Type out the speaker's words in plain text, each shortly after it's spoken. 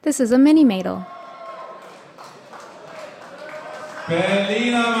This is a mini Mädel.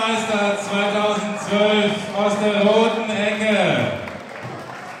 Berliner Meister 2012 aus der roten Ecke.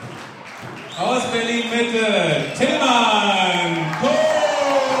 Aus Berlin-Mitte, Tillmann.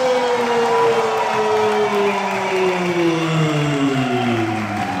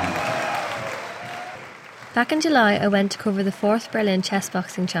 Back in July, I went to cover the 4th Berlin Chess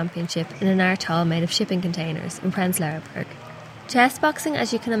Boxing Championship in an art hall made of shipping containers in Prenzlauer Berg. Chess boxing,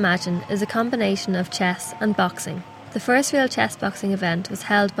 as you can imagine, is a combination of chess and boxing. The first real chess boxing event was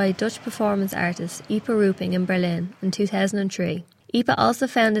held by Dutch performance artist Ipe Ruping in Berlin in 2003. Ipe also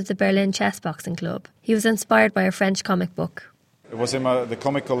founded the Berlin Chess Boxing Club. He was inspired by a French comic book. It was in the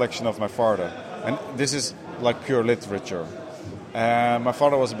comic collection of my father, and this is like pure literature. My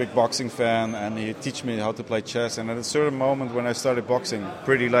father was a big boxing fan, and he taught me how to play chess. And at a certain moment when I started boxing,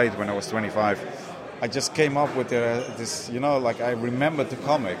 pretty late when I was 25, I just came up with this, I remembered the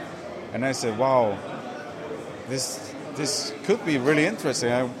comic. And I said, wow, this could be really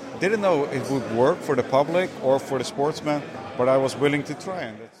interesting. I didn't know it would work for the public or for the sportsman, but I was willing to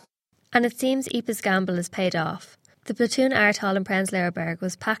try. And it seems Ipe's gamble has paid off. The Platoon Art Hall in Prenzlauer Berg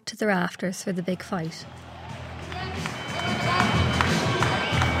was packed to the rafters for the big fight.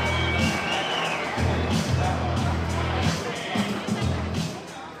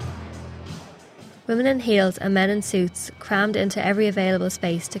 Women in heels and men in suits crammed into every available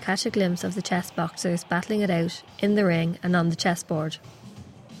space to catch a glimpse of the chess boxers battling it out in the ring and on the chessboard.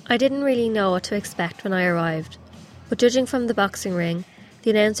 I didn't really know what to expect when I arrived, but judging from the boxing ring,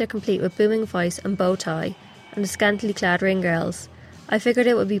 the announcer complete with booming voice and bow tie, and the scantily clad ring girls, I figured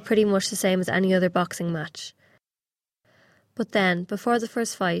it would be pretty much the same as any other boxing match. But then, before the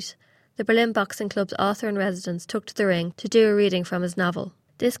first fight, the Berlin Boxing Club's author-in-residence took to the ring to do a reading from his novel.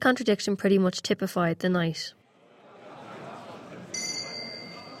 This contradiction pretty much typified the night.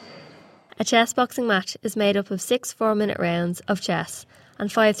 A chess boxing match is made up of 6 4-minute rounds of chess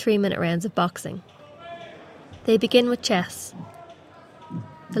and 5 3-minute rounds of boxing. They begin with chess.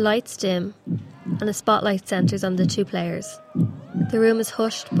 The lights dim and a spotlight centres on the 2 players. The room is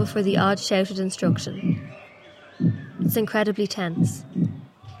hushed but for the odd shouted instruction. It's incredibly tense.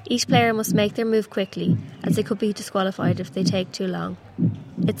 Each player must make their move quickly, as they could be disqualified if they take too long.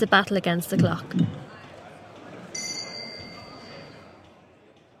 It's a battle against the clock.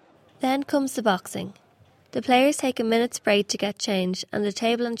 Then comes the boxing. The players take a minute's break to get changed, and the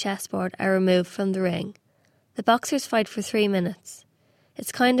table and chessboard are removed from the ring. The boxers fight for 3 minutes.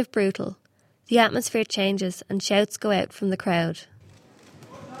 It's kind of brutal. The atmosphere changes and shouts go out from the crowd.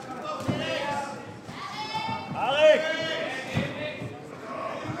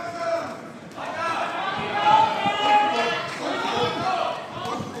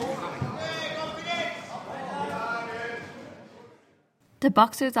 The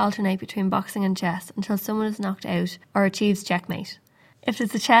boxers alternate between boxing and chess until someone is knocked out or achieves checkmate. If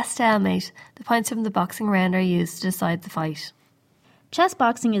it's a chess stalemate, the points from the boxing round are used to decide the fight. Chess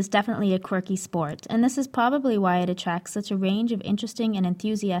boxing is definitely a quirky sport, and this is probably why it attracts such a range of interesting and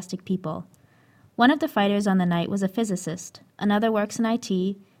enthusiastic people. One of the fighters on the night was a physicist, another works in IT,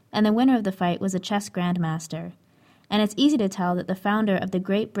 and the winner of the fight was a chess grandmaster. And it's easy to tell that the founder of the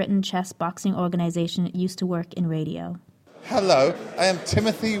Great Britain Chess Boxing Organisation used to work in radio. Hello, I am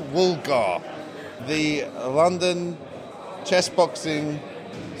Timothy Woolgar, the London chess boxing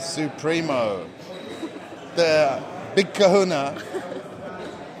supremo, the big kahuna,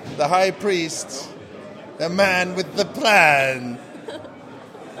 the high priest, the man with the plan,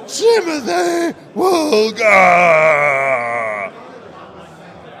 Timothy Woolgar.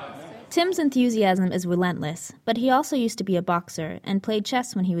 Tim's enthusiasm is relentless, but he also used to be a boxer and played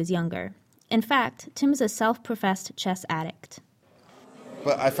chess when he was younger. In fact, Tim is a self-professed chess addict.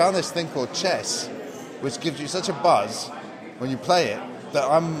 But I found this thing called chess, which gives you such a buzz when you play it that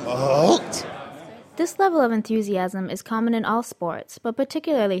I'm hooked. This level of enthusiasm is common in all sports, but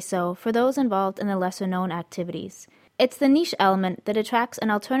particularly so for those involved in the lesser-known activities. It's the niche element that attracts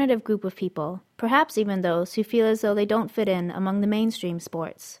an alternative group of people, perhaps even those who feel as though they don't fit in among the mainstream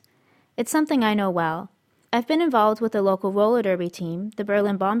sports. It's something I know well. I've been involved with the local roller derby team, the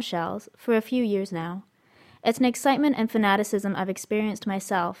Berlin Bombshells, for a few years now. It's an excitement and fanaticism I've experienced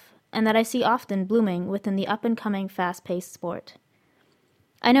myself, and that I see often blooming within the up-and-coming fast-paced sport.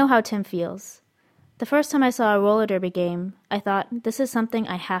 I know how Tim feels. The first time I saw a roller derby game, I thought, this is something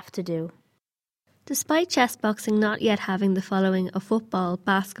I have to do. Despite chess boxing not yet having the following of football,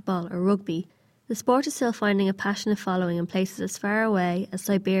 basketball or rugby, the sport is still finding a passionate following in places as far away as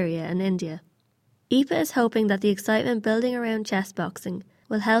Siberia and India. Ipe is hoping that the excitement building around chess boxing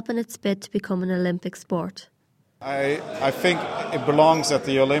will help in its bid to become an Olympic sport. I think it belongs at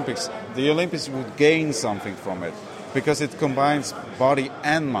the Olympics. The Olympics would gain something from it because it combines body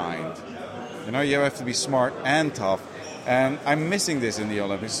and mind. You know, you have to be smart and tough. And I'm missing this in the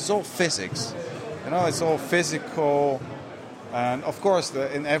Olympics. It's all physics. You know, it's all physical. And of course,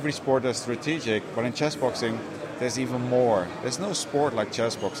 in every sport there's strategic, but in chess boxing, there's even more. There's no sport like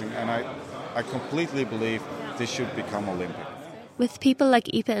chess boxing, and I completely believe this should become Olympic. With people like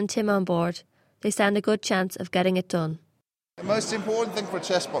Ipe and Tim on board, they stand a good chance of getting it done. The most important thing for a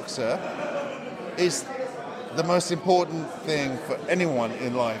chess boxer is the most important thing for anyone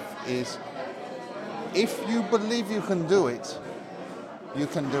in life is if you believe you can do it, you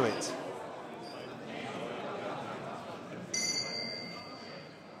can do it.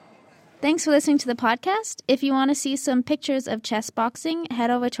 Thanks for listening to the podcast. If you want to see some pictures of chess boxing, head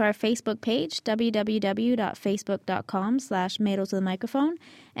over to our Facebook page, www.facebook.com/Mädel to the microphone.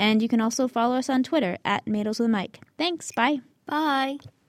 And you can also follow us on Twitter @Mädel to the mic. Thanks. Bye. Bye.